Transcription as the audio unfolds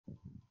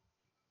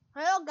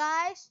Hello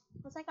guys,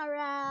 it's like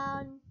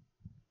around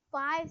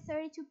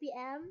 5:32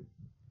 p.m.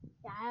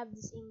 Yeah, I have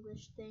this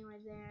English thing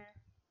right there.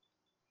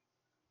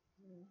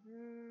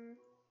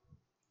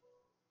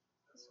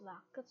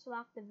 Let's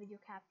lock the video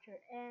capture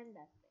and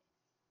that thing.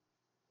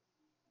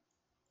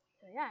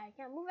 So yeah, I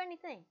can't move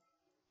anything.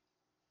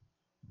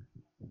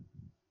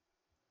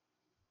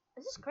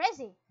 This is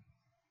crazy.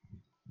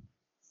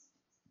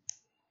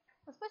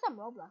 Let's play some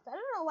Roblox. I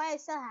don't know why I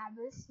still have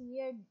this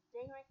weird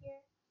thing right here.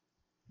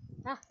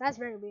 Ah, that's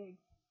very weird.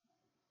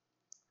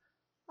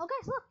 Oh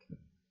guys, look.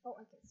 Oh,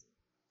 I can see.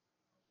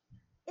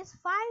 It's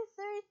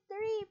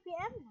 5:33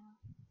 p.m. now.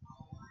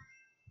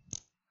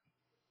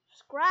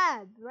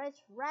 Subscribe,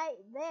 right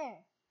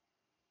there.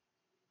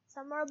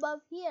 Somewhere above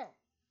here.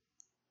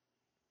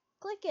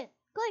 Click it,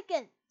 click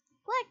it,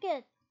 click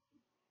it.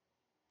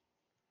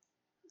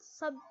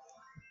 Sub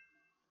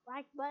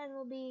like button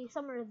will be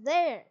somewhere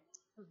there.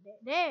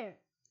 There.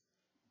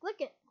 Click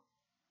it.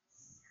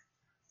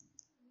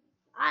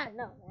 I don't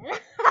know, man.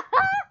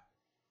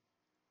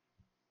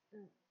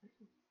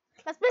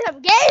 Let's play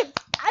some games.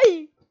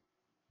 Aye.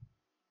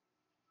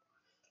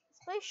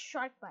 Let's play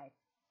Shark Bite.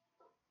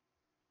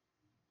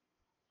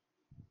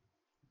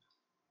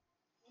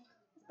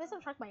 Let's play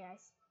some Shark Bite,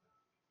 guys.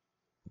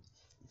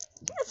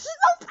 This is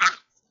so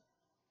fast.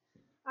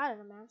 I don't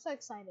know, man. I'm so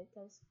excited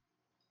because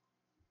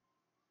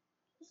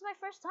this is my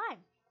first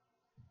time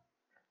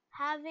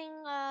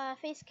having a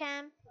face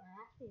cam.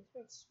 Actually, it's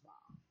very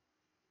small.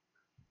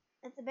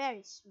 It's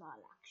very small,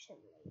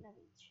 actually. Let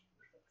me fix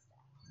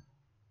that.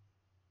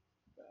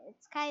 Yeah,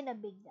 it's kind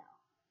of big now.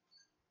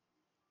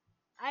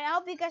 I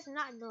hope you guys are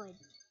not annoyed.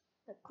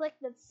 But click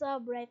that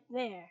sub right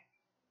there.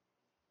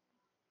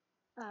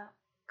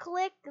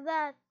 Click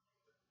that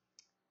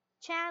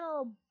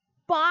channel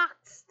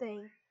box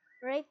thing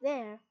right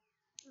there.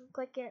 And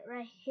click it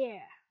right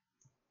here.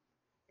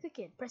 Click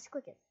it. Press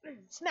click it.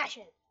 Smash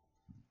it.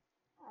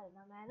 I don't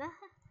know, man.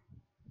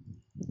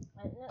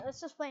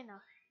 Let's just play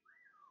now.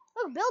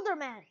 Look, Builder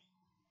Man.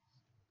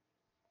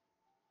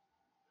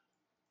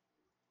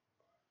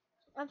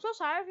 I'm so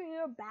sorry if you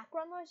hear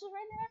background noises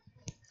right there.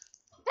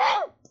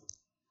 No!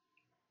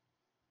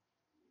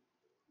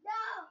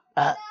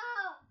 No!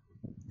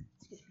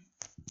 Excuse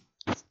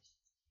me.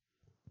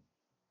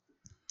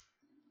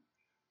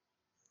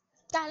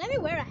 God, let me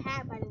wear a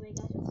hat, by the way,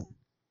 guys. Can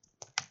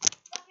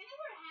I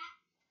wear a hat?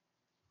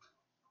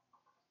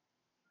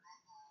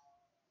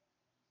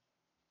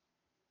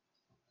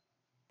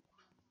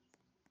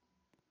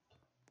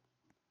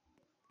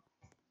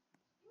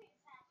 Give me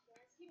this hat,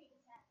 guys. Give me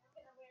this hat. I'm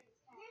gonna wear this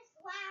hat. Here's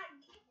swag.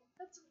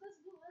 Let's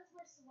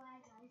wear swag,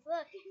 guys.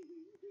 Look.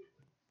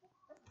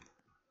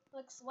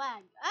 Look,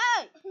 swag.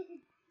 Hey!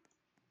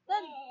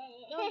 Don't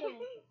do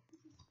it.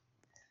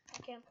 I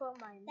can't put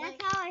my mic.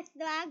 That's how a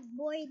swag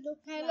boy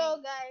looks Hello,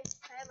 like. guys.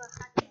 I have a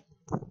hat.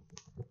 I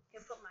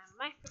can put my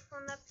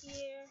microphone up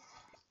here.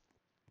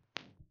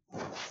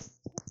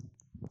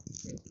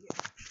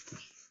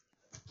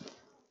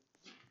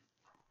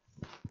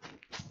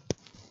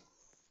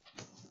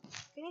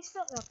 Can you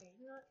still? Okay,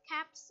 you know what?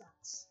 Cap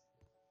sucks.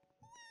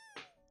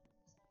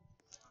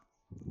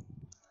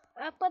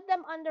 I put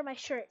them under my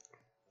shirt.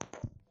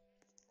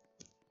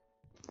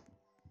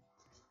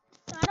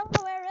 I don't want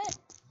to wear it.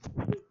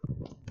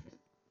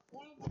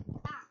 Wear the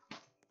top.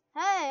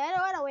 Hey, I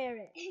don't want to wear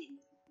it.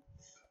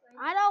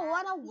 I don't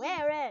want to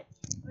wear it.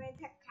 Wear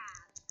the top.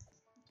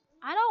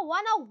 I don't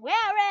want to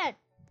wear it.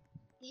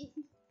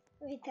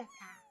 Wear the top.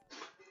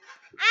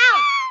 Ow!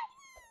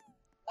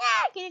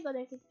 Yeah, can you go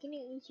there? Can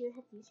you use your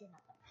head? Use your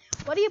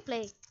laptop. What do you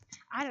play?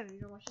 I don't even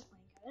know what you're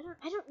playing.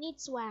 I don't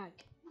need swag.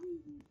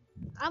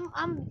 I'm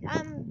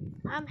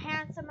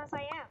handsome as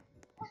I am.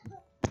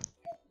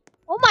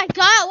 Oh my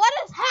God! What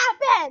has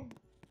happened?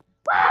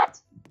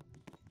 What?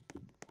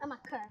 I'm a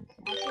cook,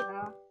 as you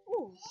know.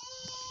 Ooh,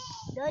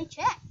 Billy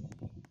check.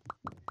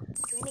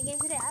 Join the game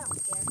today. I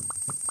don't care.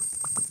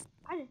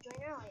 I just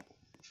joined earlier.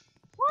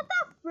 What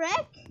the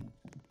frick?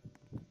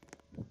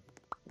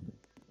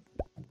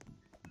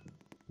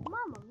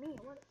 Mamma mia!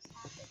 What is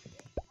happening?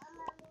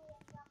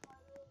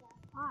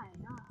 I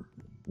know.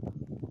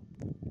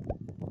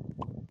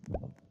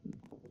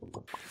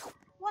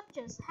 What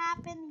just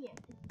happened here?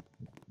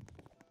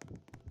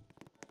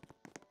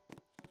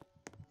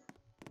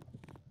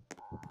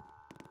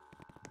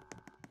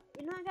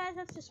 You know what, guys?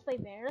 Let's just play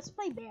bear. Let's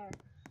play bear.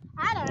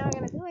 I don't know what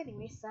I'm gonna do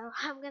anyway, so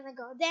I'm gonna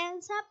go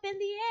dance up in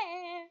the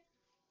air.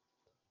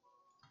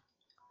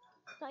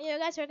 So you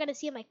guys are gonna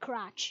see my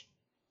crotch.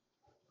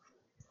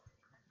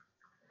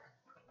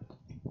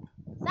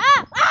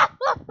 Stop! Ah!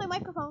 Look, my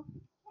microphone.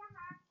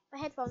 My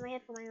headphone.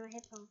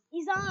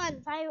 He's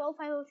on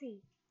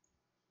 50503.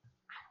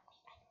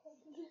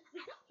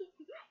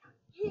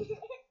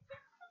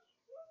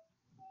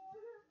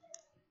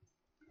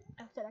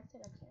 Exit.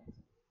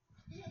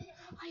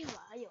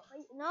 Ayo.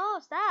 No,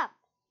 stop.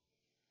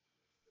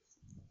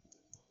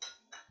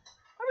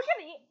 Are we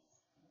gonna eat?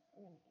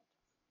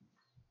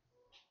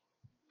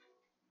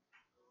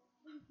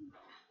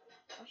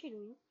 What's she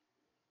doing?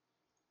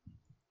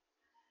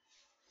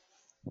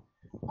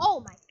 Oh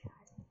my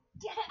God.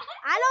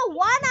 I don't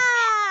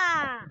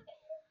wanna.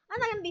 I'm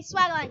not gonna be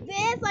swag like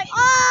this. Like,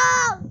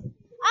 oh,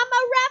 I'm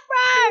a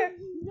rapper.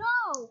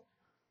 No.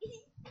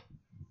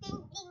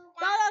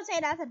 Don't say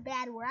that's a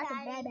bad word. That's a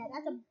bad.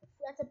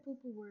 That's a poo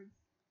poo word.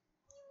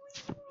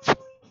 Can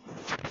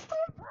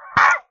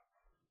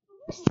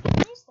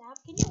you stop?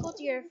 Can you go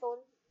to your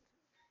phone?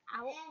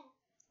 Ow.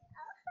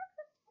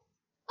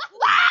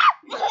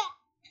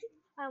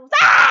 I almost.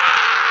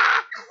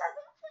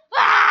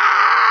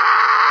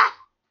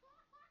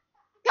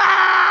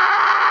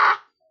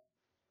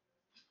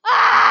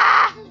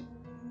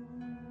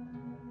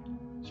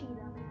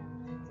 Cheetah,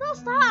 man. No,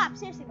 stop.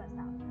 Seriously, but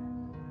stop.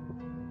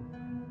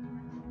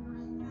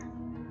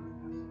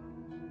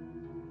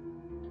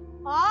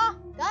 Oh,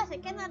 gosh, I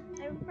cannot.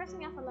 I'm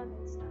pressing F11.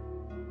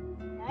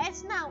 Yeah,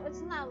 it's now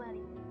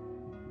letting.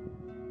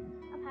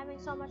 I'm having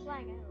so much lag.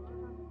 I don't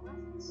know what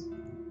graphics.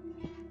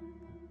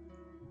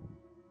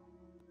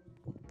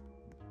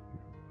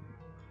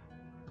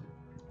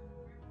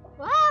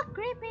 Oh,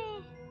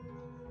 creepy!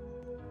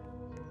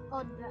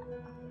 Oh,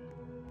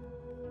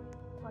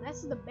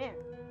 that's the bear.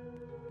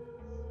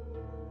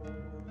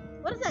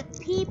 What is that?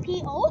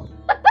 TPO? What?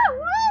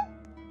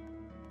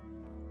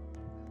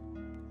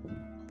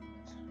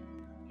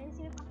 Can you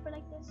see the upper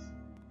like this?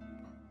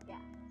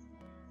 Yeah.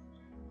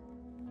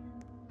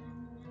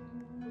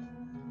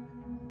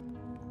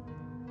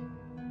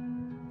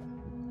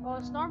 Oh,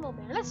 it's normal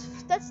bear.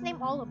 Let's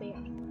name all the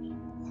bears.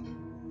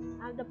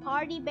 The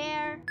party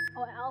bear.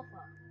 Oh,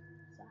 alpha.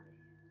 Sorry.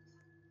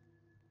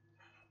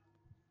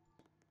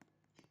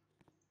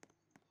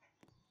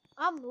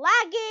 I'm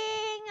lagging.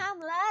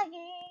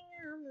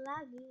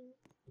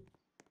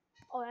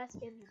 Oh, that's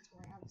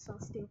inventory. I'm so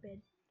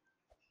stupid.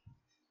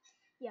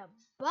 Yeah,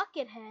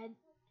 Buckethead.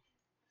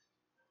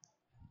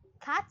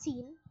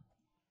 Katine.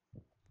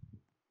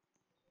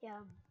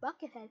 Yeah,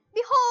 Buckethead.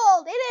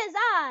 Behold, it is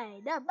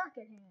I, the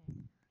Buckethead.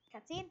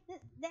 Katine,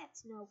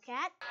 that's no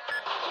cat.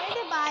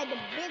 Created by the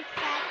big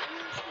fat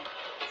chicken.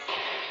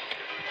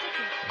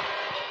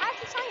 Hi,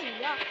 society.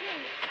 Yeah,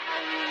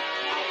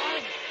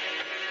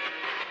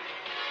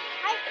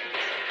 Hi,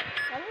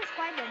 that is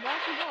quite a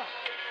wealthy boy.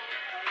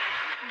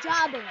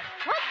 Jobber.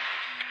 What?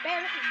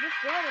 Bear, this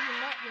girl is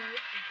not really.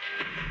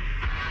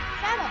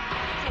 Shadow.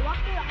 So walk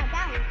through the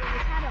valley in the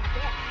shadow of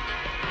death.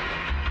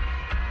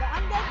 The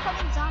undead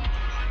coming zombies.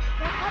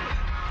 They're coming.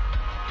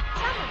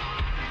 Summer.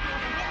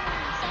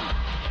 Summer.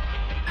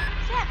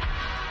 Chef.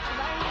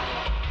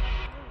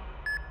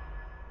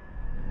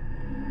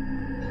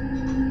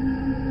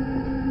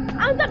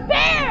 I'm the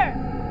bear!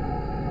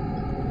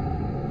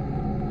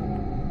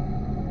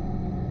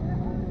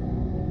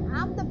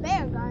 I'm the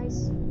bear,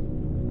 guys.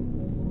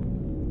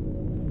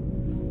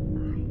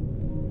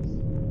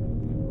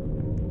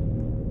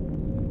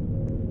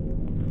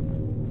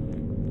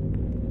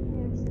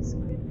 There's this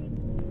creepy.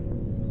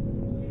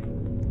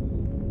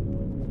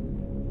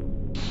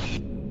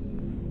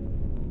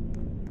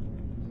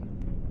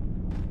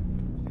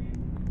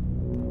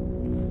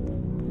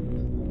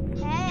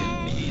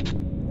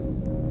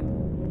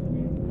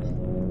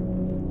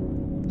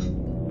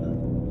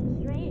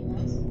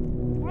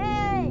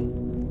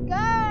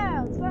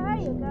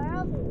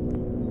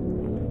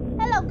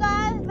 Hello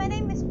guys, my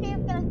name is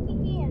Pink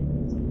Kiki and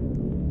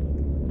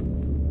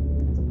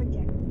it's a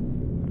projector.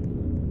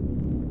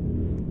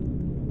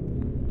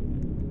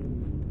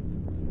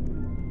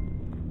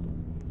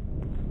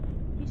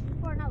 These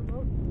people are not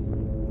loading.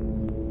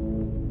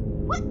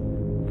 What?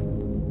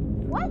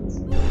 What?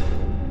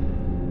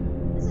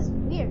 This is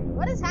weird.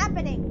 What is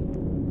happening?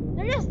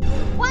 They're just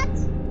what?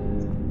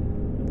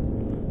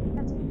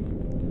 That's weird.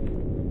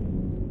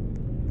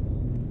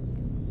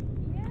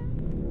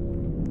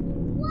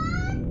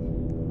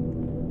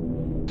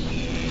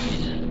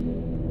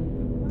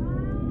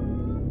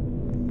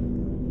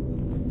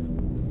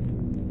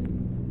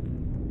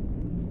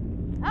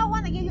 I don't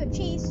want to give you a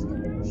cheese,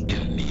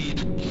 stupid.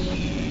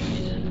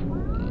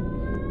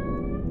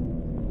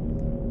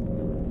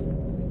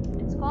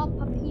 It's called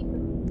Papiba.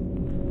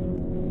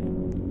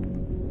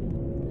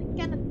 I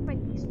cannot break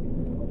these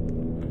people.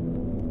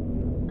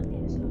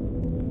 Okay, so.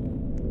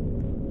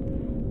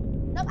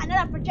 Nope,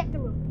 another projector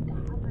room.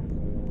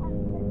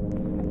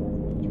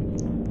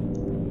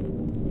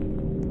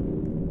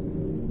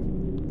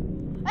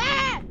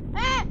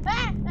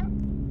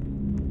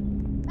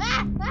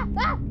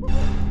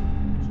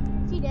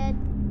 She dead.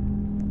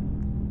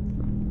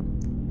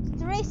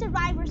 3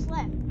 survivors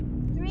left.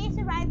 3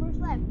 survivors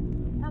left.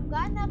 I'm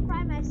gonna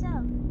cry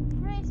myself.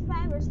 3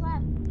 survivors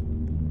left.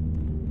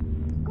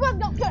 Come on,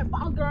 don't get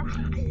bugger.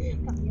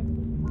 Come here.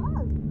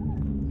 Oh.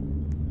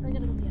 I'm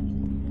gonna go the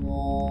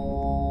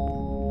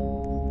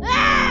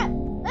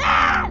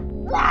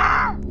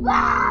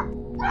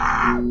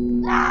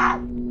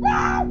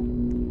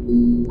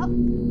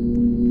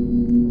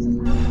This is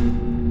awful.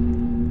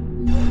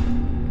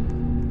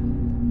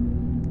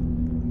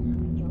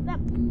 Kill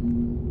them.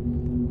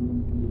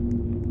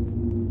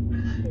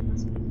 They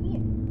must be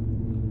here.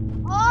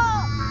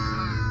 Oh!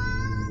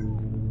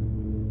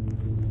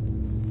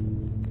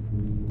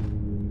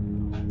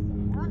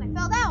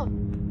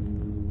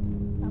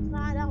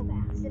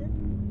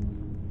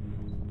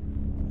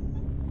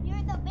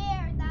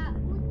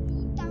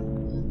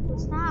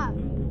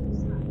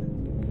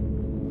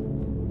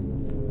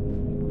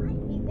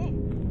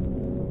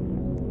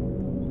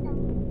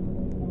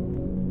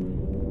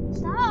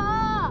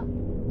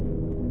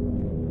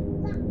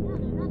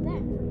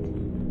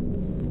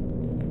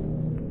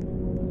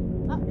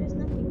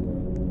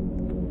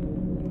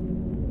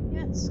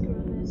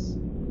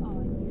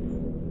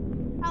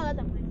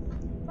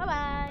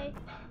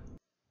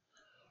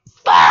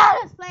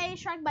 way,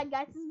 Shark Bite,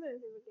 guys, this is my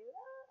favorite game.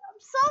 I'm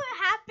so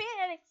happy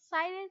and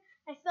excited.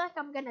 I feel like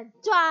I'm gonna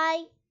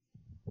die.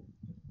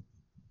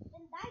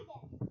 Then die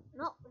then.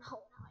 No, I'm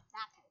not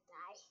gonna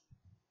die.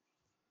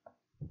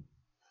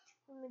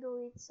 Let me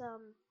delete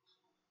some.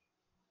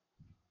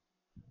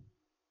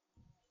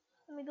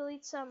 Let me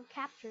delete some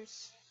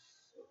captures.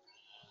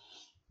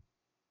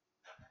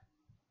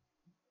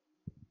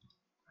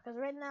 Because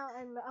right now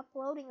I'm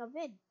uploading a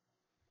vid.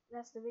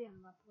 That's the video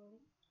I'm uploading.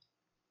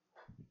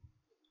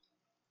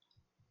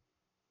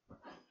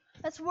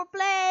 Let's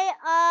play.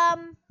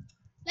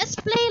 Let's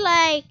play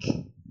like.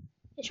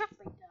 Hey, Shark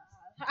Bite.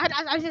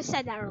 I just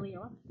said that earlier.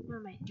 What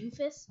am I,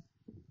 doofus?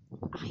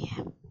 I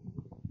am.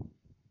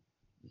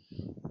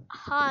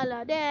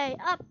 Holiday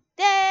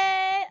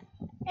update.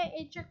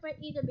 A shark might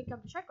either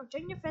become the shark or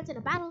join your friends in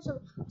a battle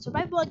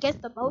survival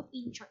against the boat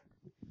eating shark.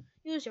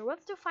 Use your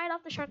whip to fight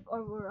off the shark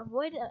or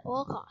avoid it at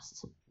all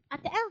costs.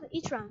 At the end of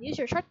each round, use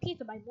your shark teeth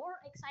to buy more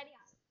exciting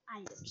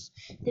items.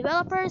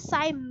 Developer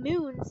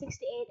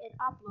Simoon68 and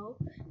Upload.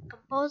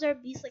 Composer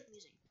Beastlik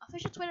Music.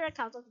 Official Twitter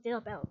account of the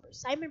developers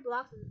Simon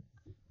Blocks and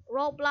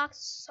Roblox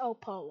Sao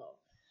Paulo.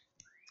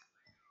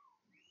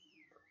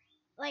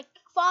 Like,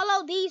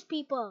 follow these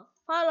people.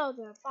 Follow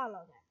them.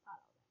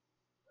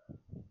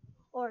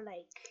 Or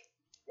like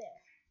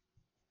there.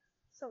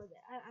 So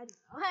there. I don't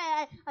know.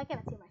 I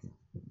cannot see myself.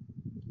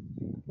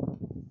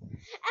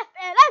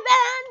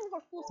 F11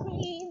 for full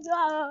screen.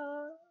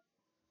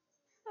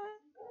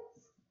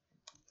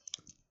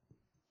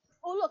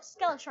 Oh look,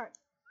 Skeleton Shark.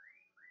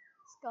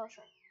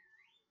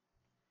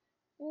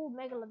 Ooh,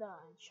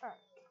 Megalodon Shark.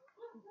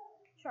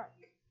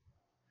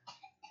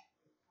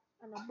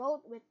 And a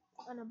boat with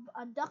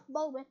a duck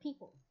boat with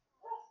people.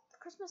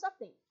 Christmas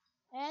update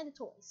and the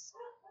toys.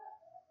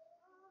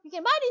 You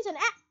can buy these in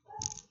app.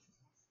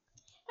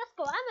 Let's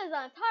go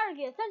Amazon,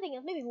 Target, something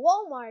else, maybe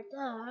Walmart.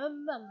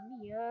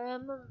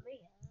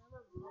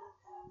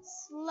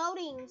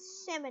 Loading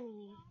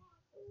 70.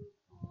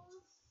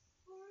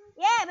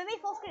 Yeah, baby,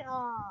 full screen.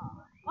 Oh.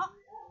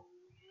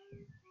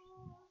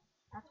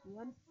 That's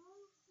good.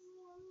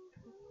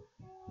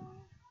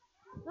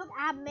 Look,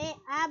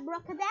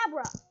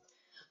 abracadabra.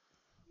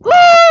 Woo!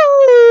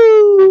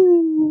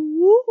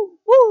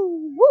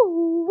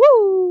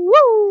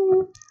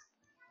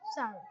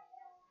 Sorry.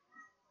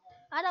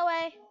 Other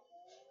way.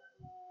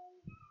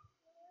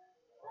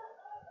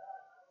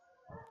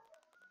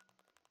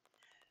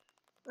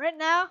 Right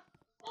now.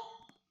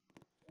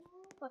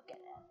 Look at it.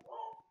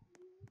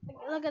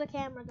 Look at the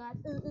camera,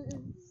 guys.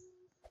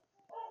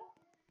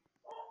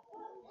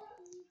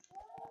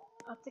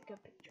 I'll take a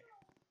picture.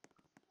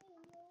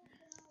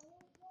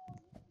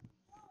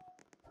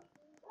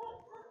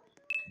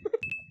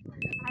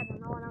 I don't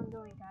know what I'm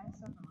doing,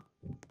 guys.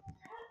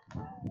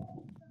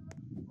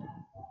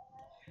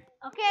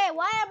 Okay,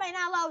 why am I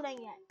not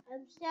loading yet?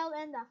 I'm still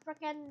in the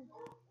frickin'.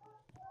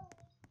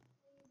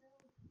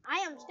 I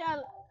am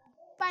still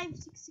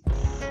 566.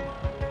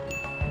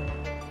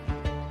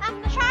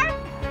 I'm the shark.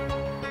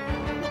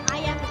 I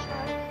am the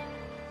shark.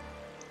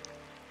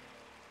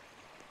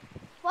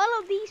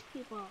 Follow these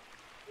people.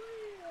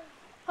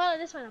 Follow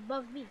this one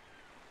above me.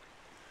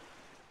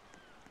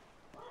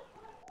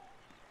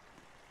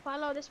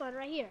 Follow this one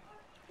right here.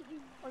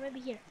 Or maybe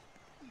here.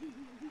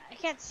 I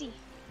can't see.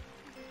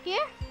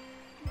 Here?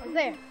 Or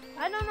there?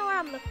 I don't know where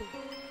I'm looking.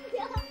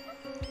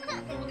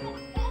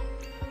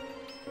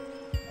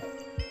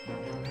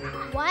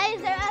 Why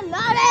is there a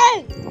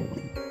loading?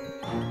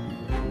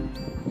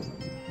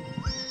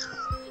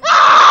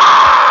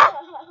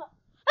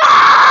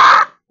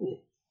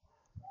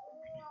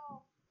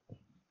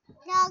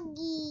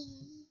 Doggy.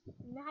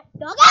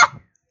 Doggy?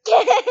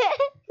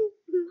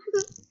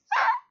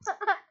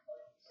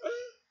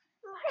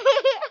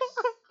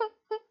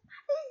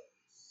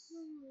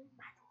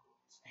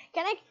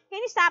 Can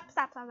you stop?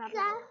 Stop! God!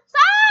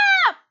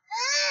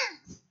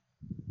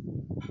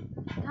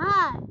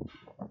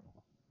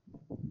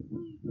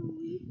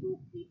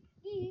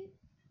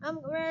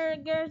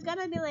 There's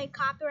gonna be like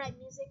copyright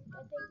music,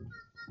 I think.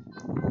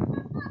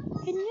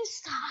 Can you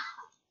stop?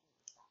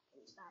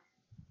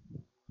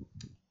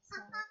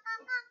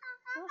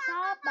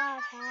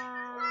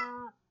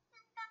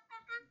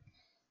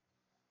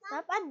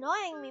 Stop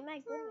annoying me, my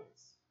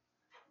goodness.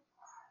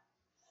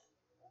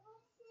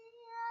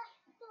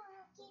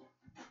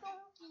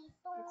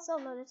 It's so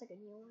low, there's like a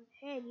new one.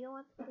 Hey, do you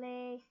want to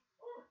play?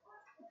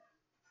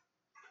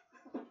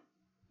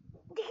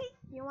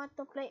 You want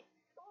to play?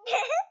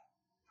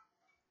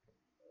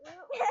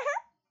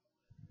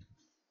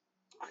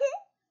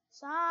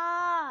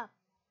 Stop.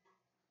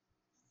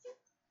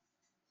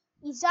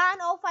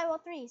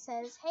 Izan0503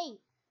 says, hey,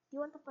 you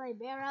want to play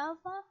Bear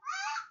Alpha?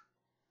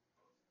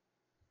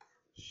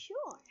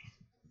 Sure.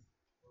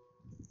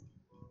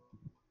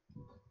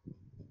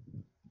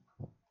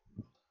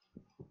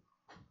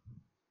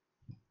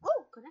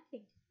 Oh,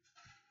 connecting.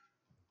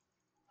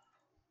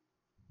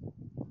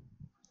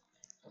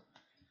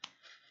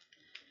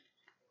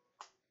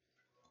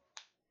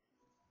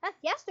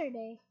 That's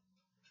yesterday.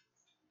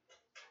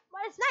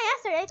 But it's not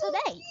yesterday,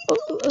 today.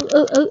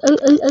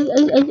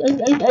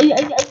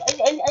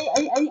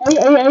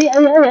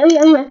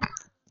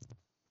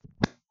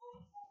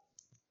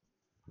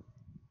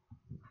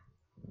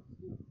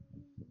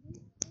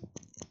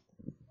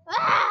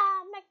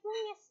 Ah, my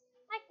goodness,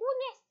 my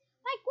goodness,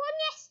 my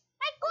goodness,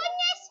 my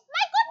goodness,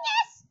 my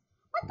goodness,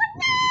 my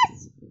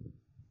goodness,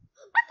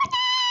 my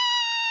goodness.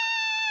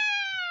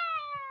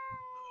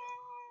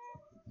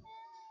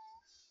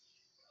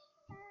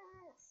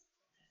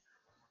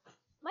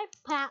 My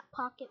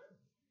pocket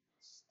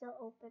is still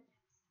open.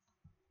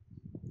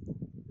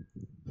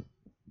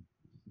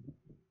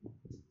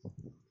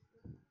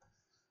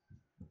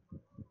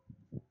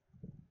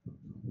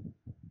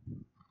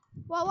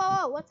 Whoa, whoa,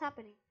 whoa, what's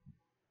happening?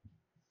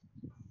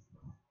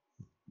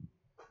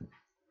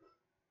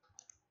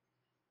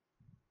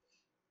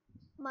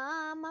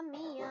 Mamma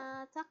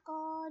mia,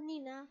 taco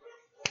nina.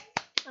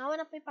 I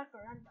wanna play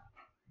parkour run though.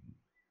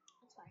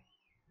 That's fine.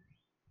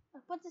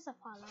 I'll put this up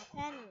on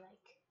and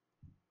like.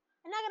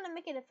 I'm not gonna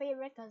make it a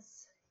favorite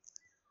because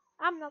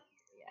I'm not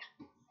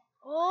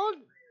old.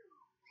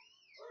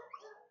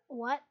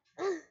 What?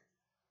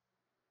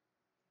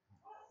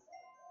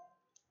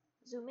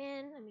 Zoom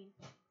in. I mean.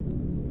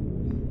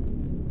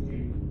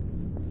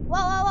 Whoa,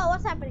 whoa, whoa!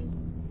 What's happening?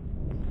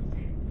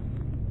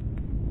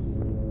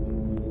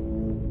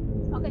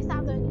 Okay,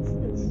 stop doing this,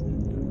 please.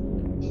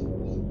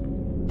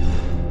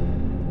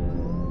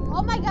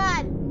 Oh my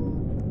God!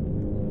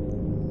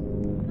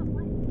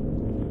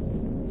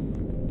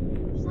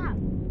 Stop!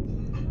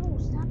 No,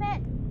 stop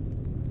it!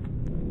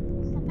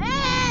 Stop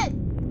it!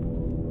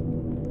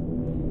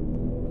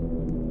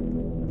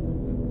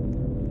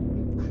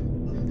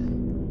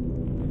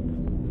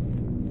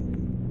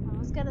 I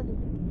was gonna do it.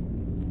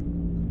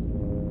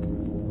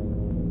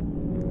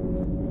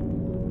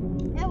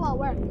 It won't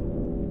work.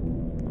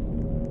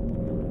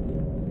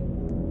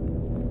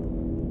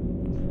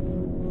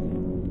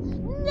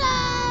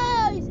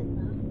 No! He said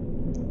no.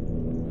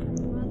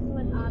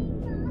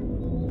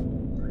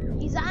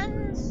 He's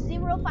on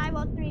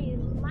 0503.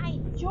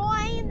 Might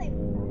join.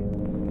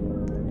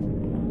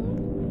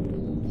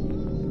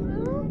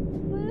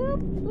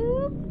 Boop,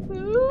 boop,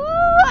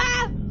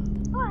 boop.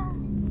 Ah.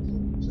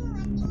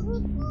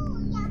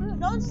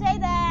 Don't say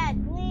that,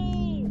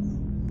 please.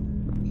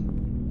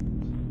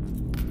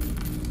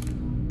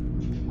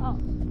 Oh.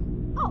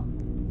 Oh.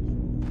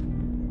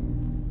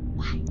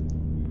 Why?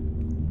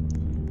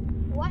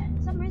 What?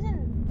 Some reason.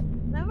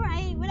 Remember,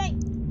 when I.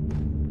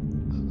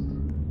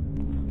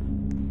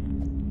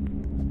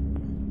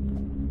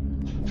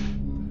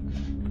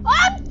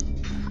 Oh!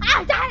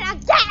 I died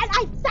again!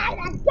 I died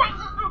again!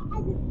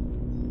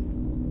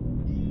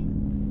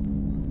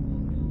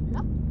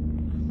 Nope.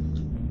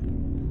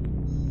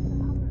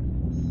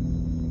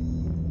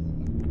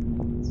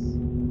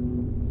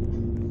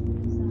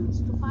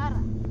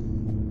 Stufara.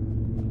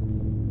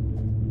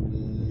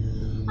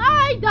 I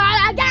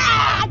died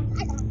again!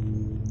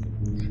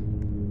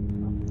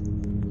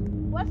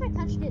 What if I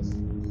touch this?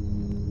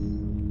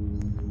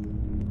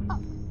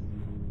 Oh.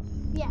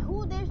 Yeah,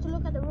 who dares to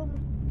look at the room?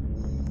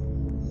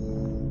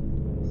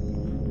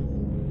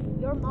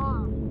 Your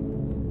mom.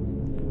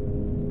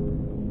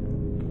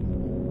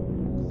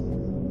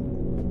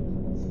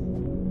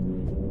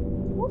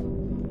 Whoop.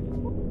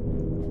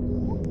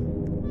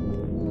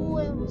 Ooh, I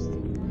almost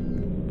did that.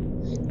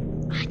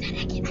 I died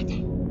again, I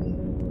died.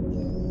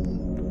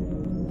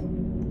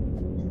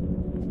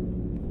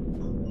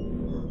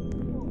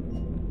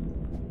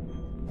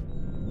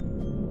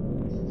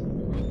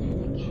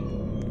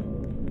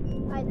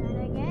 I died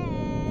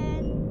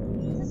again.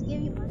 Does this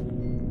give you money?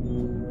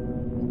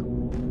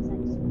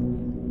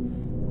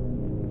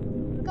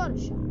 We got a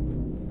shot.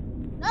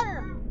 No, no,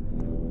 no.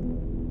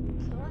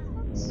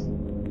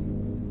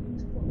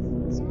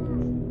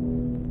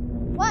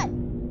 What?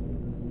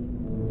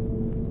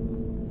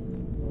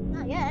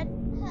 Not yet.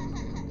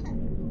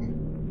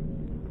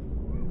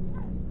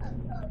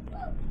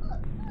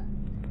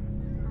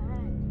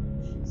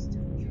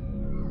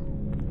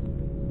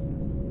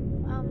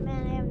 Oh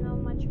man, I have no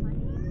much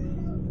money.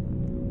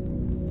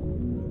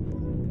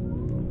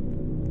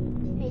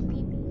 Hey, PP.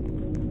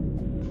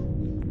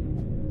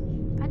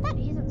 I thought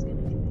Ethan's gonna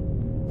do it.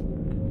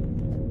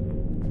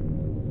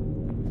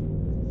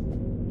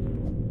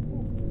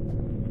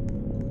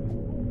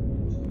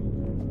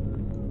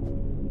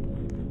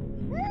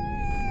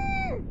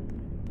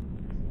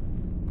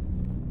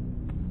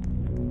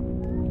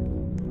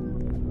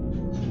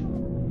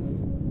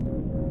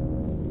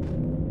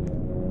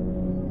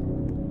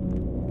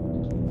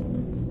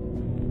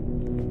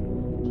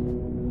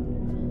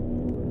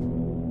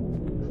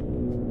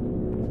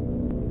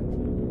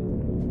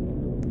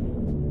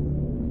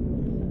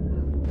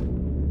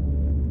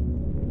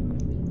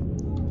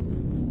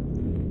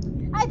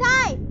 I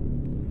died!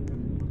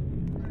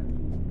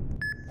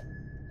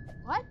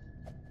 What?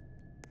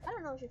 I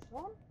don't know what's your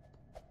phone.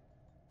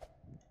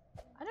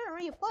 I don't know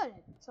where you put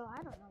it, so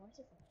I don't know what's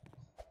your phone.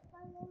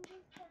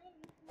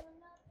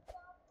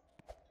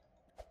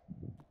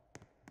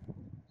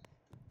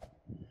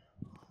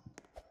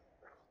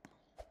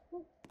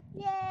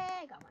 Yeah,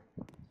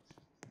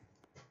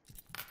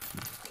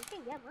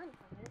 can get money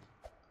from it.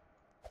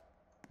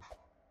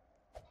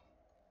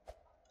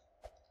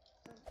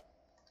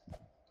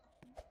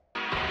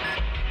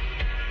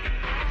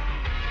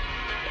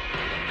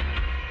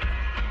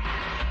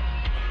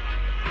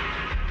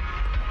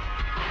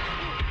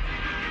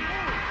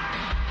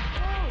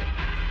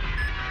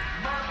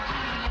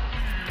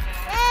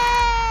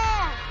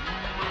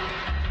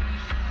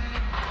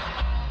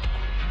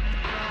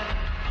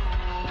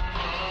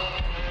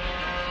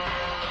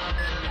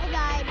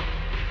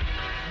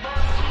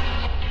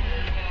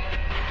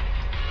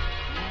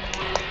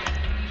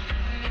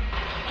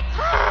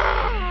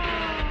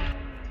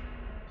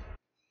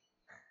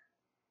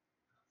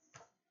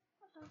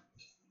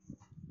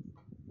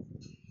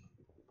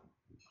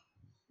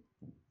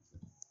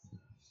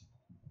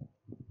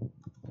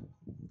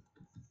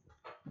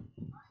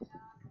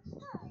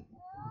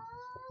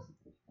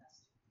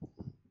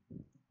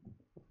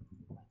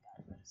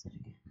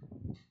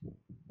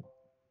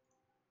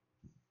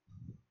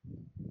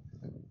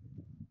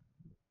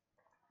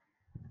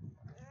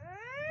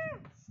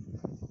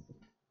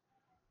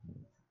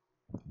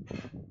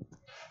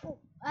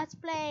 Let's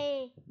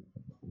play.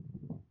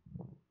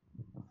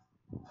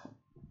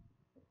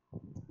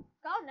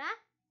 Go na.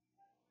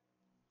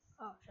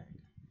 Oh, sorry.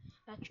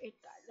 Let's eat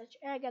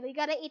that. We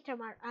gotta eat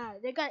tomorrow.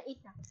 They're gonna eat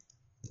now.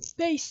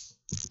 Peace.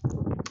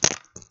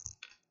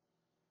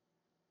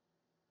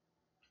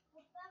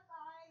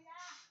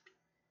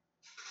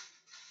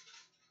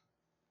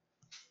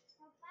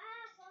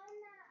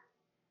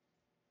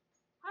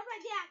 How do I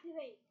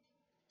deactivate?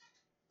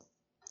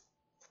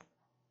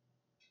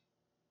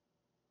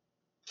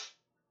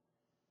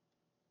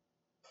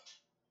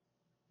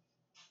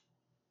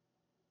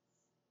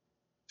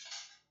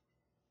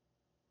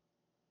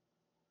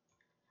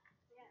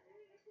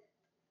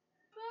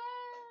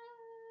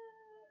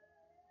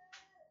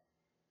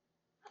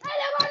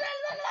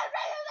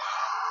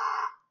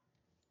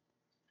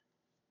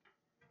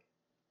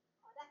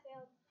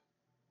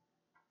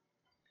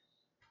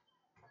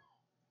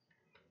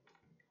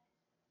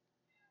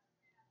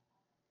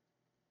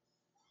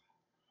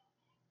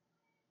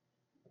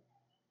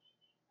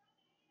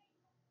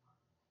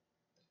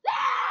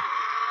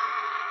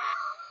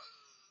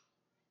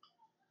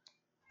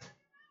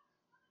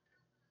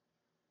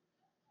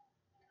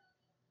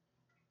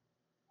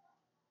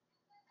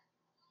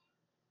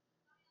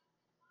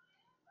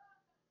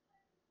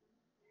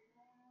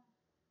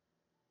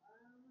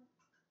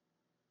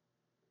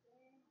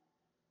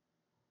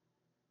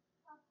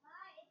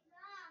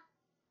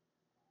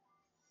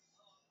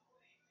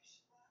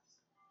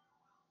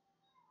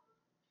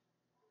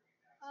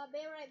 I'll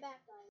be right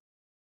back, guys.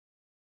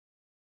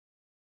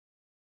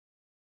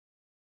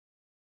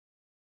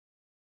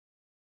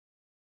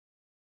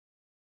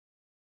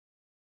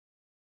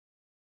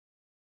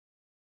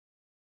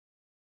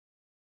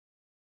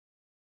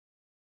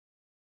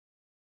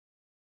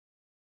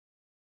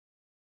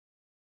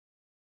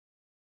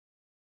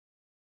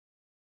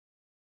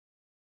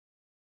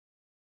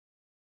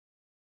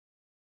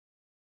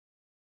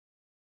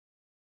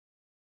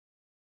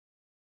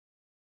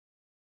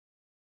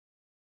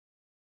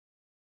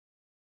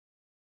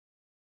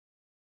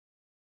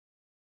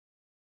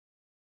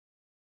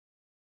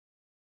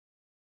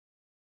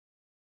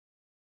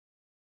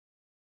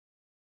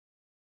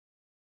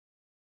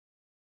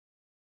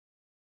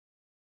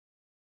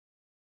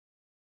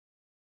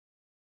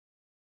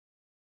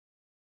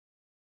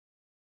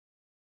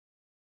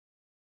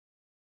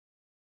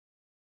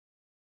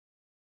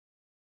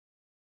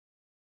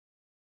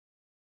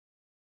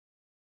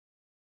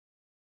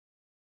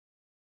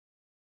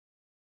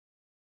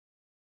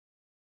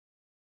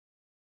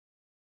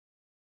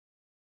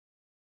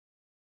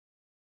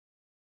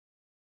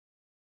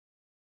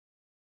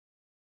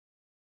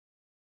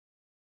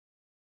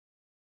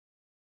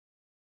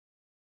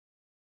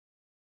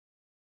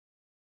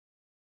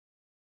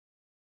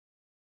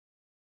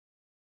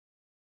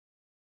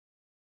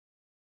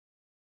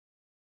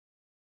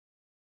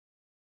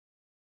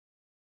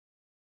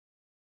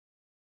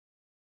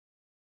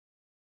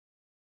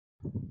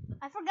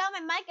 I forgot my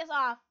mic is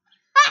off.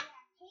 Ha!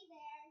 Hey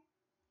there.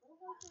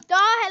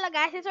 Hello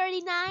guys, it's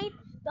already 9.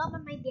 Dom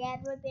and my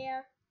dad were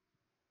there.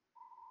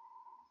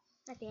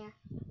 Right there.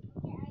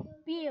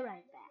 Be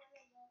right back.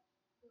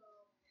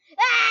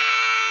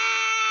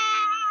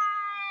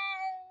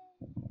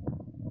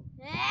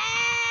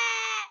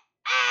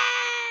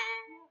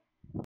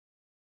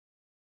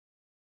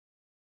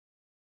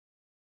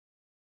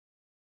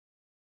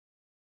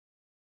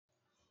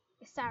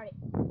 Sorry.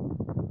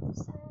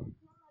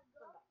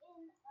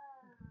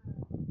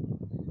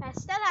 I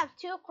still have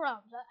 2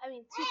 crumbs. I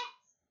mean,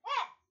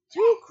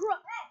 two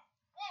crumbs.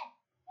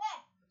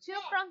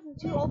 2 crumbs and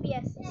 2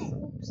 OBSs.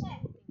 Oops.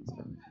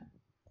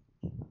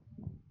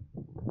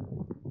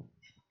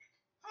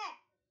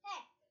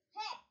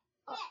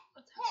 Oh,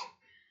 what's happening?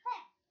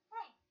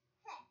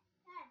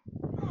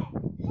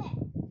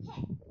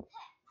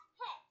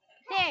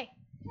 Hey.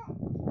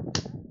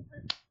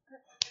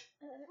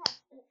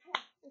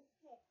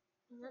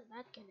 I'm not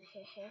that kind of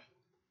hair.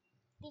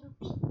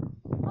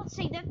 Don't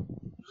say that.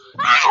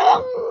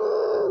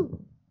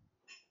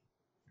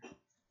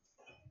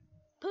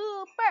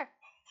 Pooper.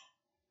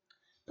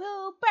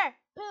 Pooper.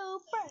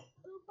 Pooper.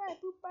 Pooper.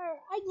 Pooper.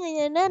 Ay,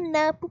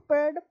 na,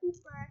 pooper, the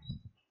pooper.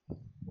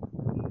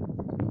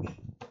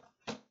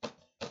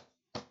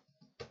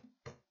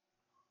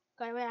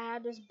 Okay, wait, I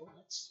have these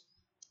bullets.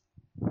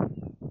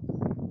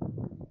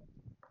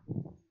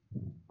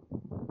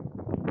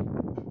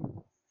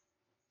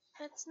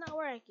 It's not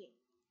working.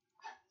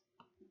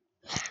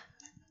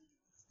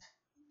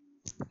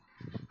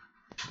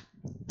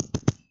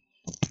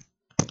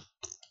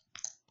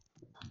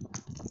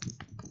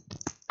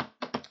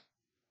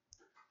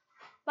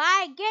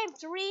 Buy game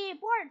to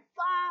report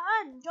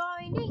fun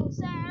joining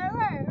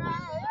server.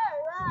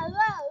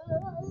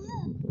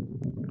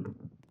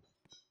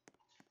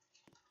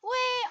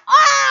 Wait,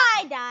 oh, I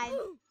died.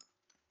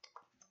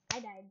 I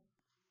died.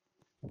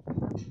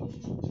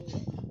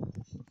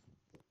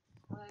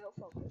 Alright, go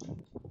focus.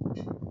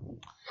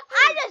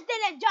 I just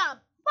did a jump.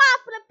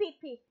 Pop the pee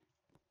pee.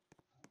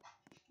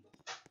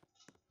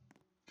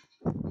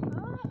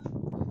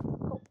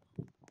 Go,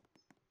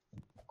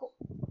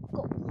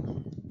 go,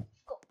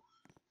 go.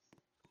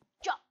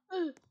 Jump.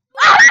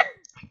 Ah!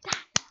 I died.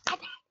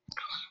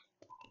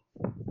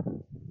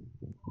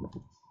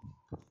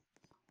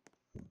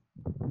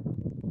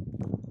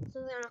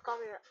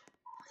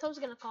 Someone's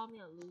gonna call me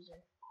a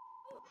loser.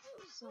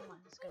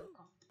 Someone's gonna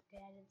call me.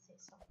 Okay, I didn't say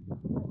someone.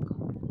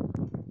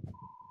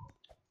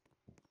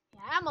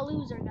 Yeah, I'm a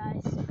loser,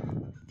 guys.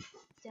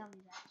 Tell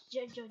me that.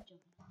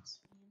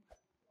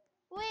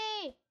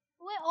 Wait.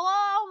 Oh,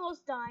 I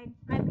almost died.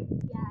 I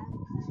mean, yeah.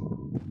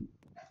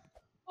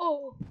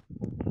 Oh.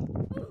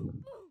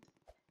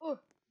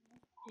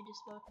 They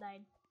just both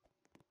died.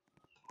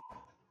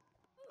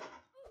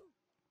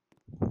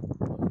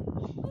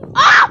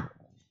 Ah!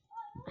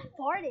 I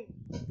farted.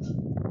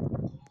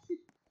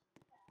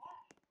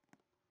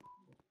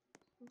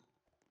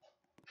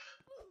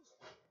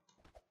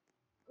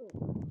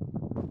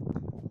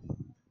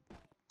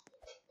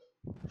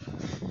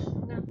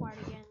 I'm gonna fart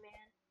again,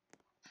 man.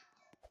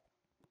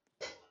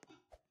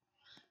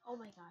 Oh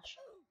my gosh.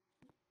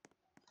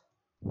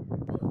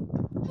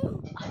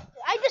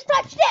 I just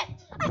touched it!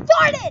 I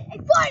farted!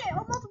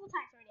 Oh, multiple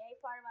times already. I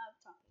farted while I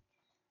was talking.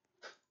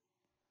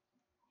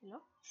 Hello?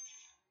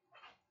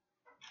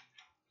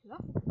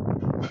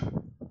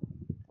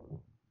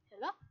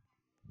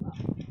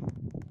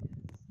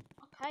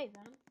 Okay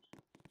then.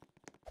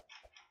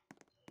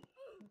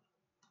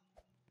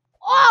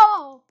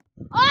 Oh!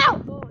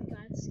 Oh my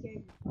god, it scared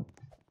me.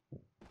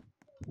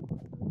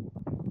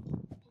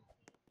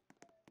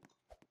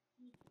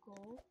 Go.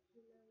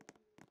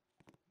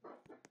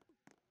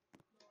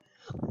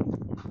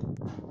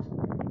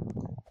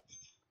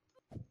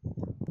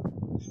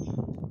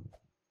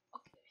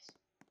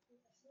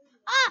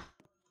 Ah!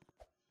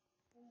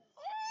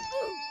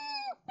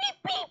 Beep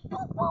beep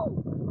boop boop.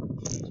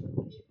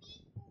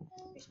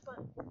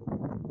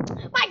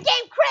 My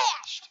game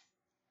crashed.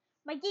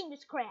 My game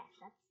just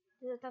crashed.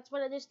 That's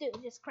what it just do.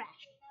 It just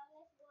crashed.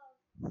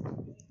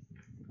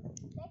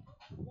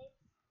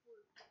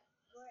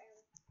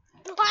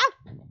 Ah!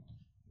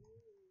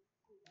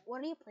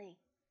 What are you playing?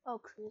 Oh,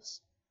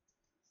 Cruise.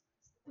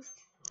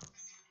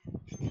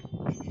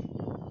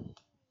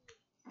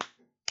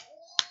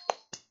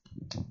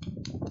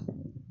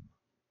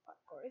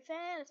 Hardcore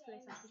fan. Let's play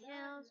something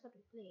else. What do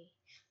we play?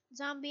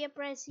 Zombie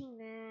Uprising.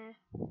 Nah.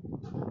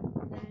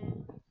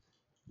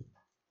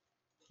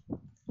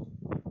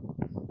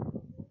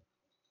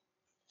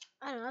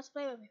 I don't know. Let's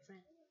play with my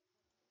friend.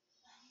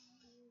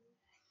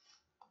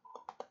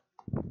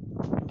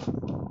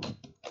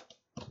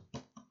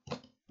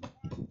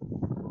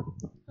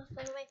 Let's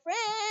play with my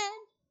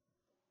friend.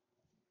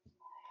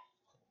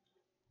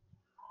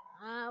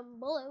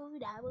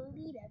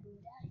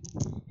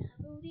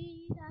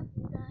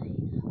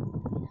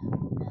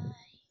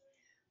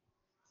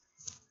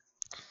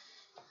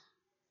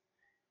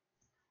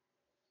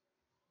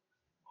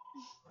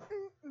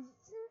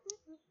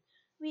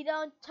 We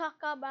don't talk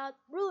about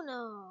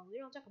Bruno.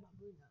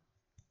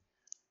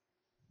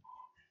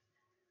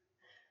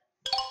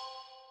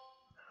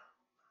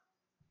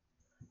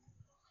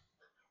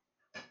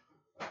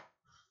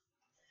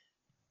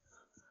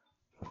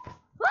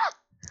 Ah!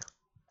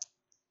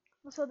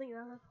 What's holding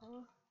that?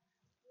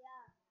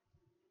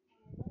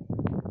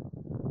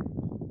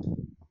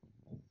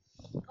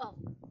 Oh.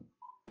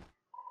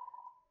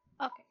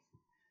 Okay.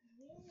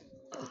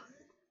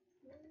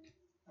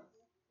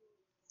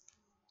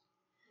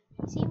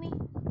 See me?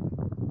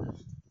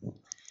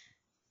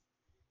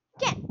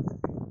 Get.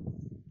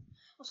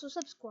 Also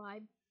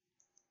subscribe.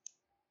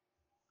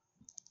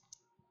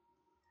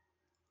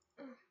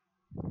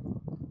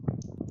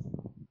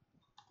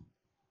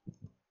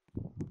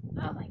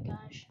 Oh my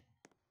gosh.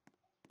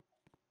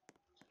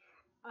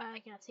 I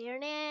cannot say your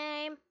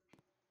name.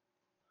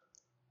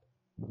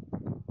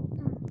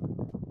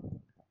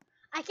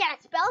 I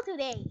can't spell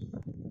today.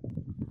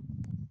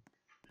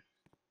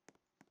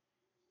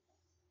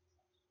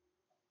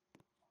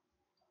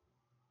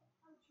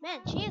 Man,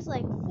 she is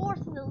like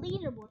fourth in the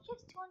leaderboard. She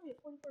has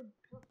 244 billion.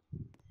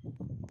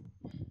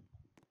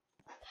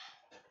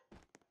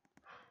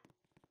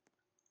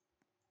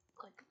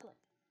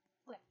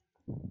 Click.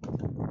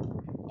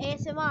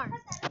 ASMR.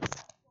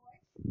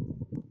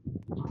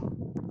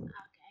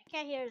 Okay, I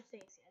can't hear the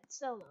things yet. It's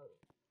still loading.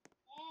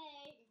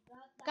 Hey,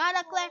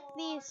 Gotta collect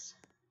these.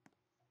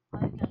 Oh,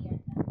 I can't hear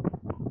that.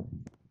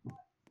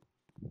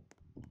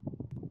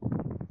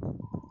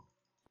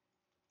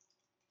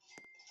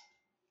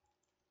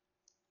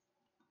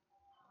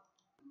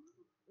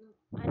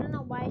 I don't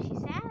know why she's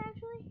sad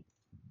actually.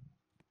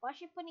 Why is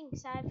she putting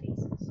sad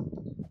faces?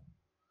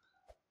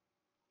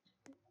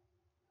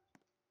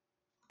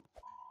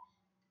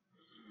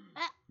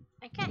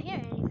 I can't hear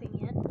anything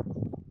yet.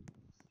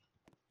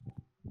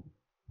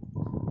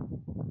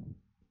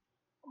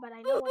 But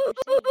I know what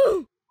they're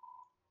saying.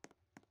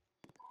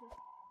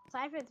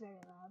 Cypher's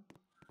very loud.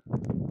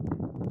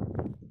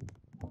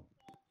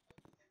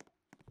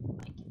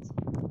 I can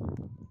see.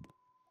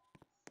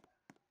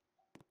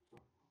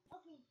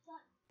 Okay,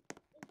 done.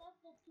 It's up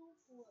to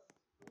 2-4.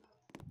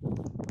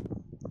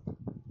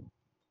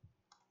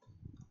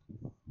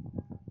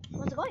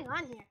 What's going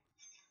on here?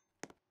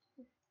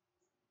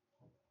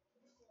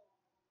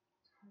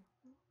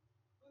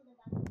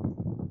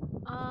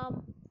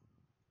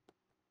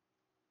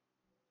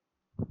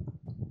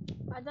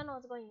 I don't know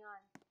what's going on.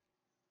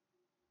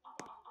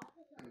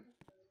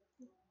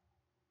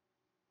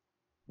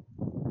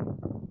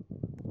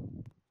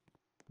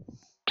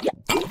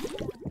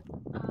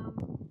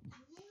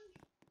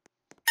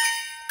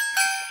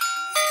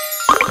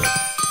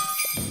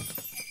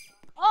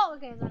 Oh,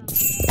 okay, got him.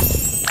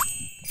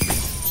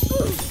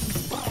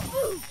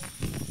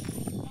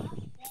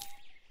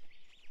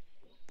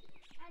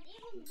 And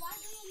even why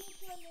do we need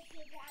to limit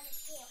it down to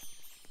 4?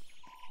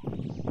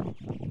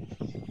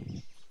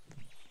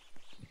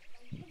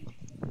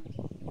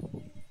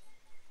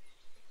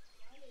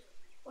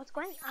 What's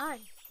going on?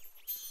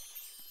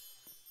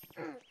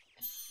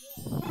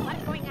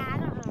 What's going on?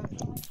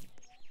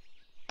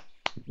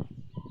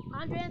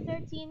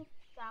 113,000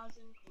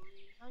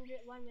 coins,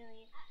 101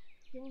 million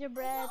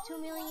gingerbread, 2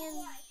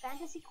 million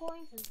fantasy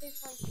coins, and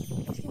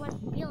 661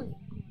 billion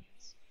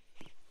coins.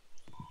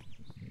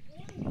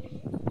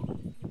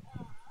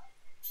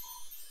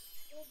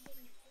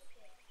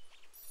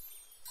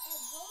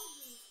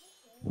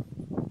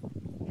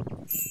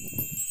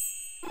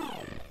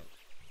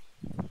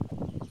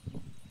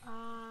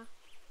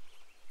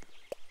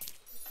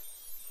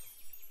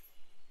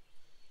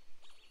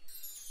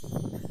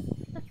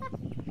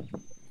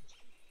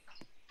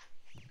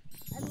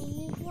 I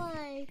mean, it's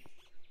like,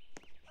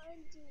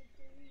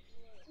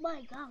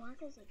 my God,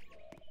 Marco's like,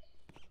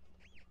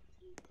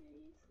 2, 3,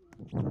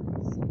 4,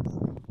 5, 6.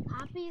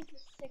 Happy is the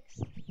 6th.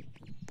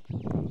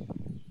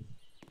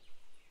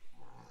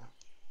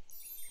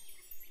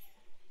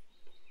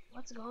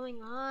 What's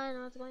going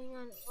on? What's going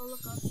on? Oh,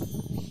 look up.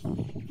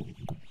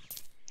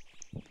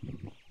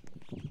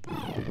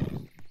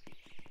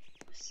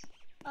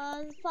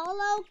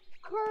 Follow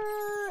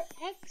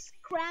X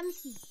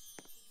Cramsey.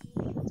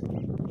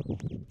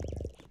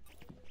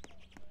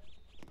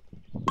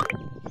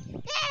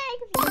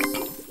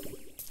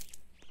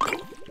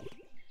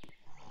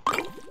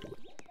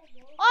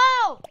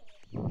 Oh!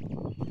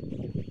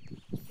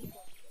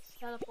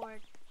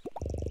 Teleport.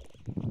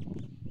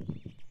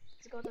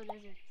 Let's go to the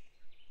desert.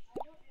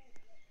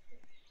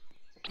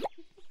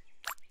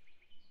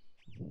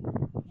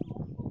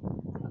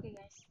 Okay,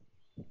 guys.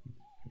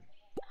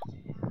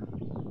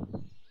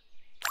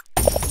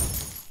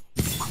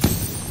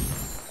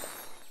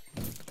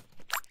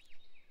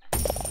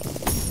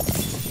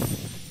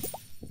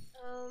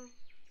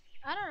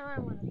 I don't know where I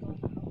want to go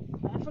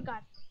now. I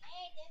forgot.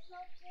 Hey, there's no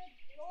good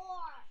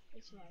floor.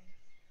 Which one?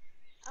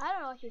 I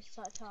don't know what you're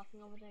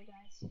talking over there,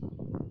 guys.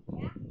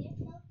 Yeah, there's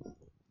no good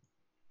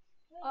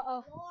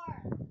Uh-oh. floor.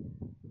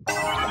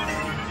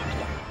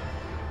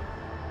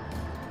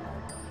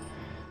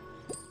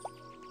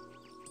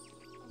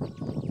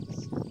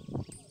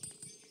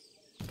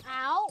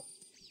 Ow!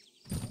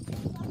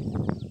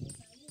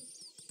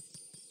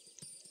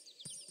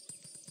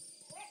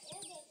 Where is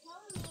it?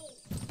 Tell me.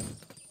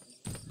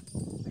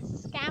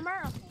 Scammer?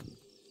 Okay.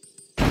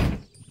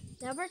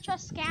 Never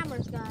trust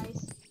scammers,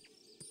 guys.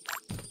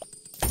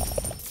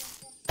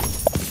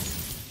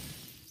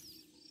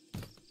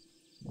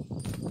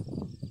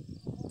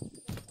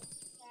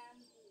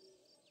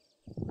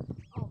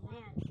 Oh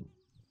man.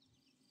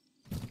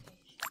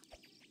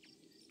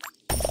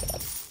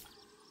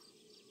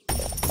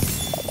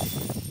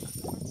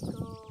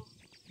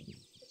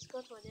 Let's go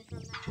to a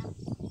different map.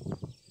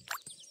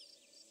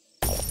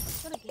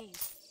 Let's go to game.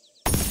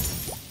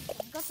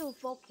 Let's go to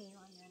volcano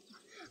on there.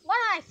 What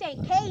did I say?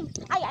 Cave?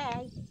 Aye.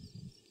 I'm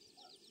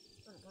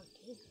gonna go to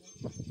cave, man.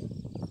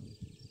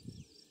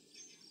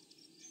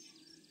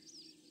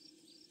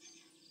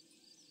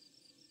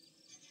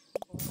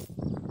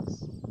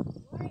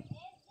 Where is it?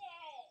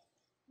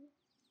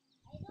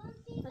 I don't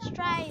see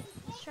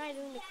Let's try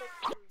doing the quick.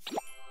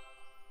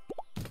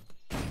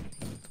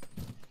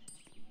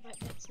 But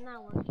it's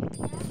not working.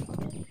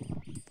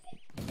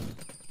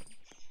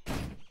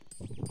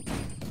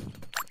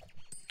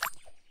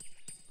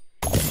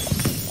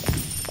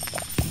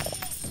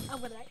 I'm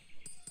gonna die.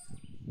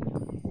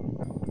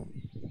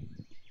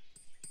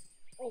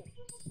 Oh,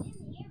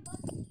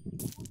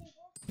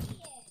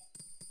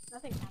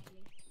 nothing's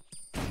happening.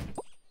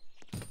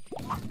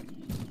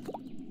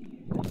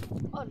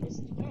 Oh, this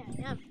is, yeah,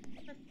 I am.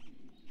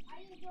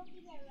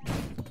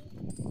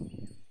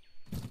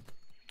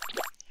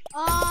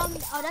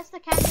 Oh, that's the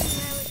cabin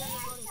where we're gonna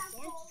go to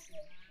dance.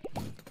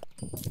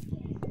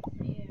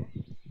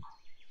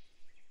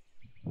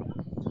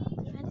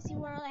 Fantasy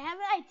World. I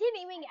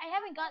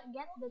haven't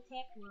get the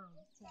Tech World.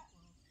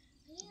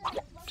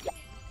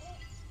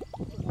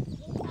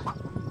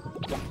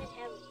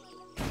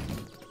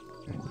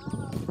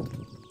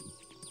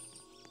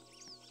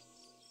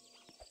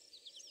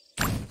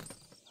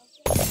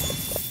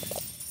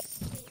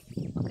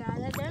 Okay,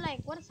 they're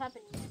like, what is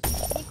happening?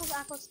 Nico's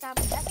Aqua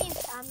Scabber. That means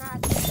I'm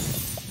not.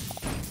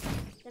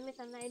 That means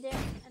I'm not.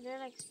 They're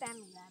like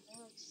spamming that.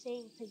 They're like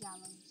saying Tagalog.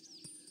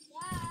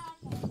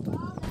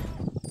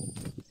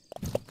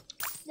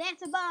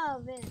 Dance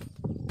above it.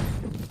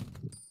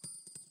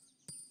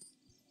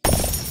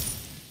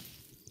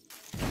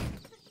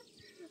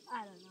 I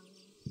don't know.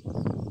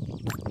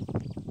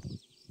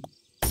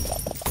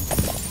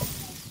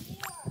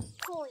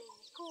 Cool.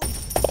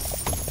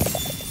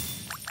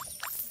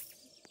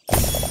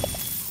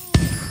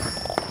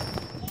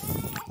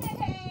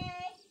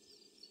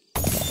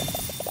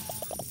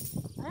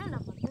 I don't know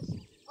about this.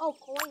 Oh,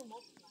 coin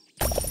multiplier.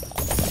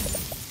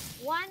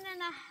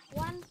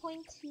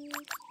 1.2.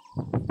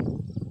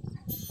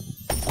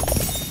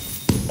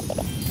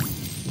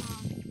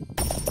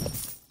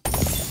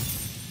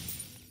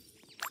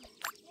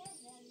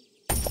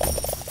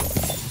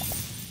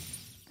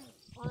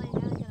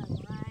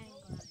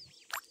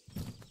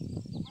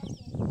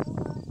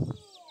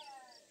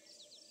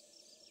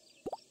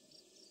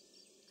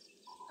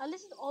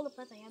 This is all the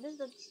plants I have. This is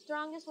the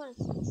strongest one. Is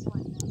this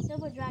one.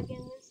 Silver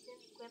Dragon, Winston,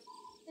 equipped.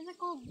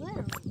 Physical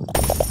glitter.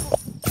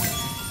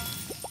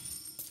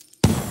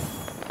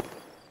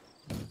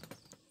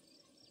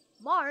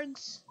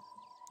 Margs.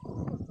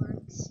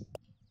 Margs.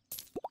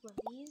 What are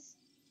these?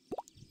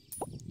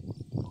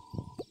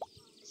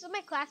 This is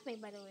my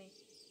classmate, by the way.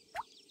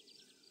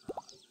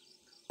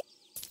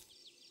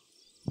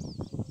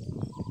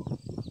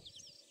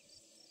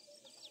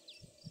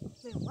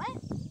 Wait, what?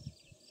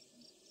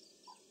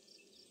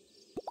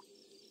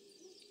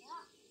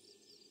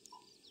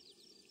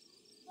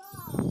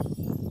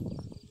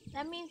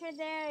 That means right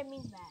there, it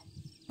means bad.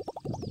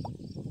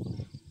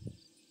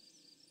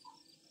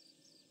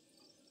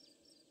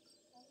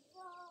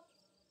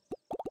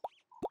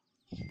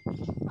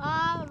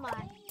 Oh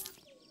my.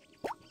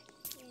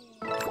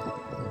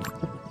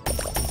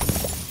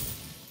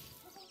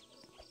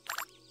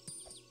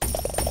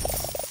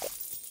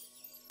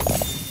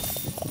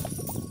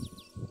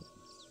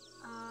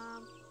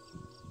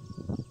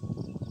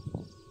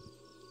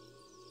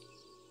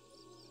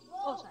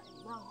 Oh, sorry,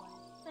 wrong one.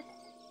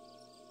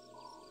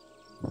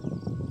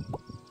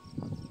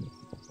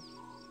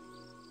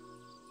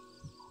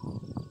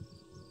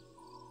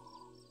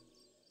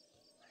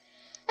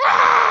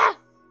 Ah!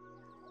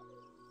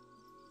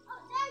 Oh,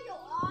 there you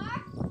are.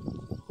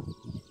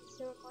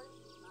 Still recording?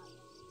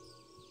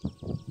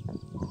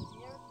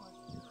 Yeah,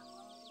 recording.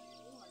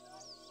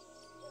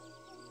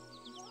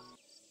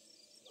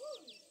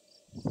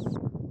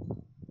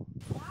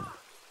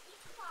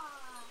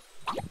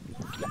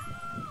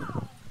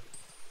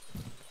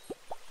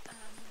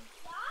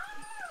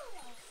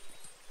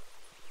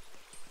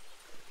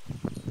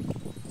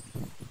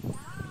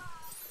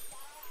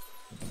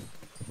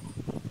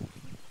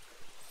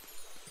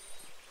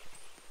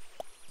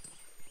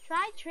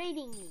 Try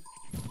trading me.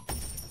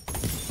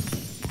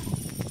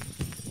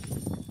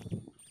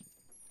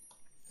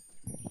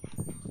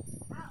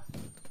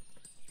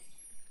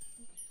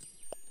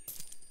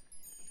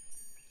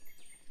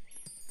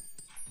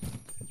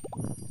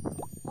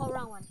 Oh,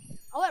 wrong one.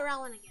 Oh, wait, wrong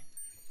one again.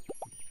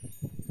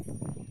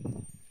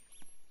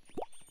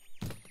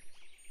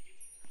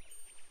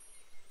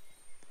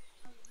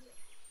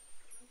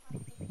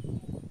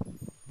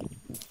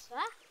 What's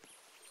that?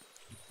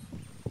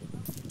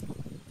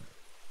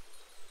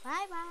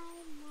 Bye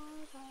bye,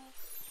 Marva.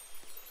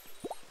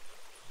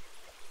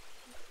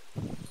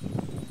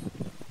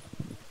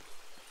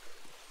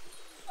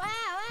 Wow.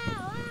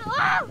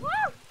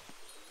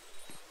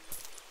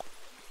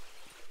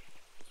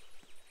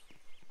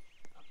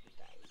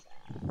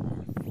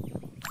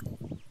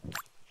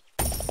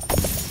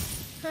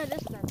 This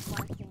is the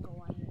last single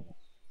one.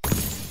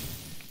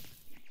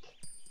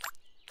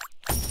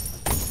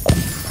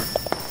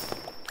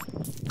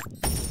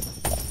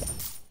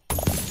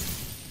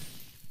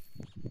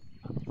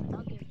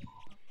 I'll give it.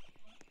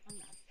 I'm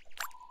not.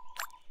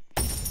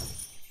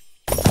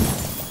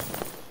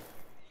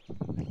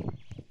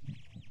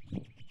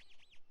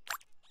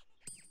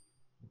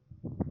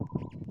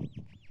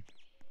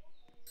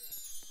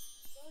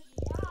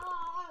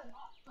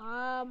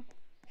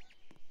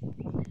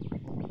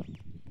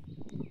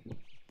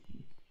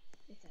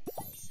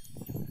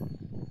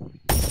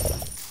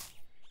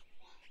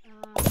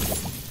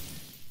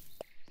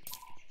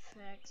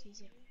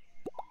 easier.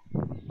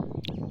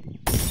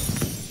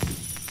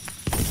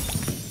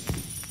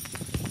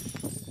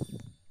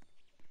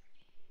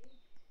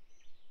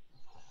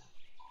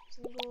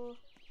 Single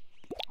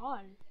all.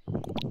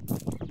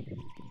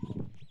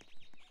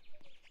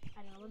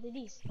 I don't know what it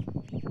is.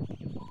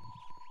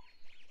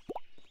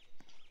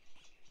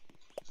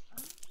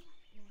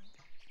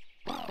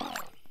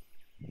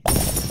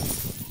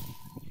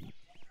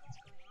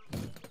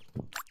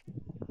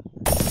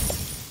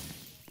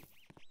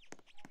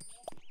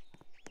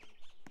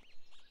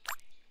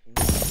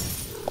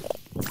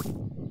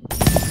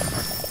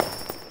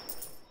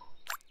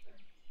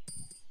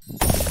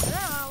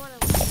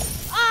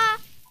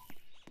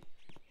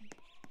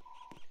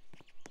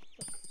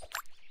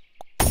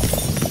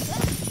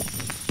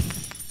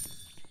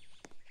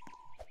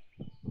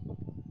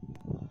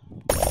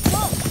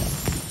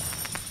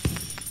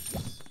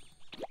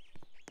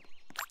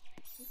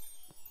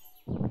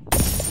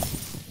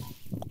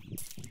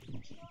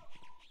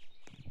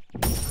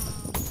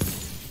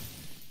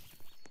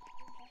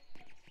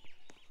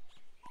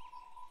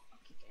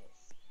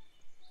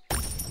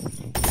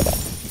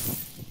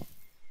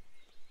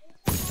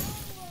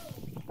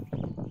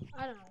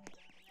 I don't know.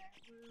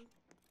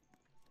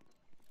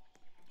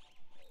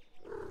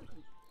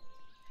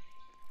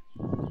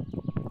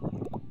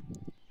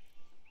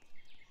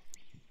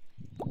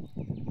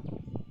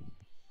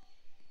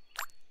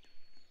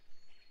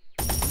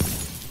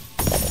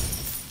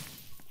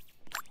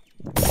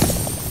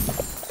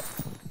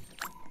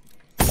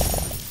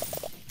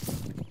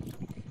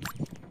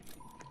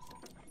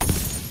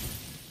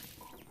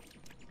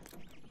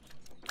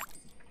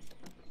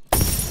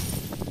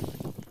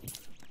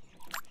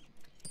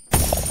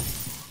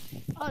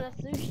 Oh,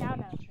 that's two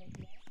shoutouts right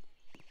there.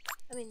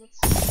 I mean, that's.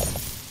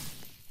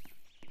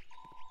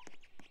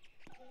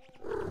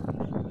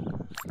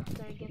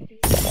 Gotta get these.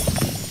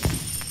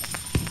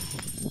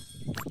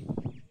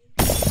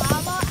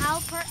 Follow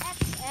Alper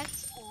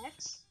XXX.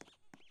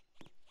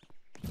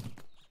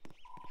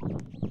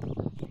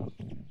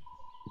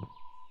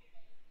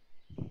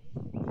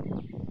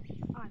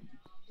 Oh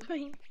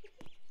no.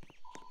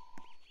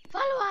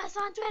 Follow us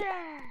on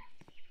Twitter!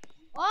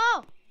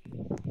 Oh!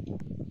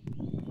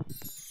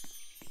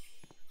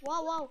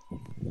 Whoa, whoa.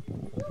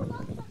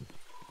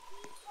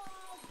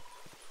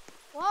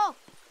 Whoa!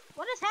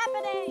 What is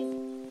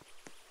happening?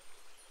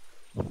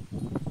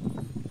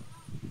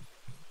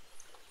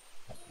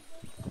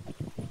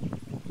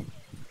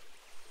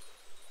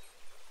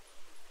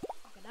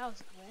 Okay, that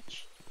was a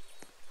glitch.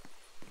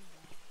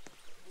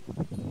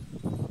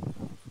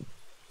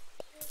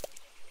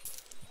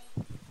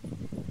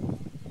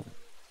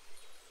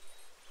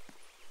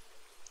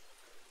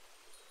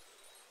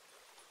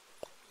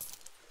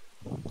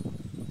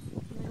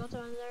 Let me go to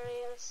other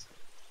areas.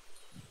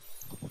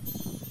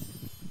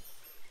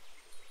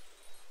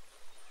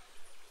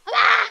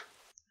 Ah!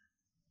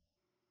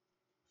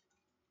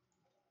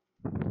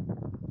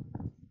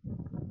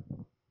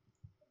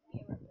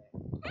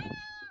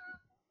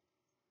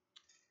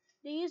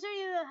 The user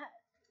you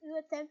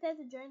attempted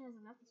to join has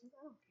an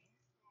episode.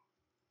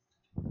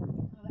 I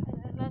don't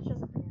care. That's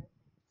just a bad thing.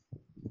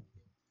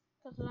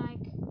 Cause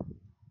like,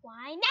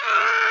 why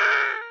not?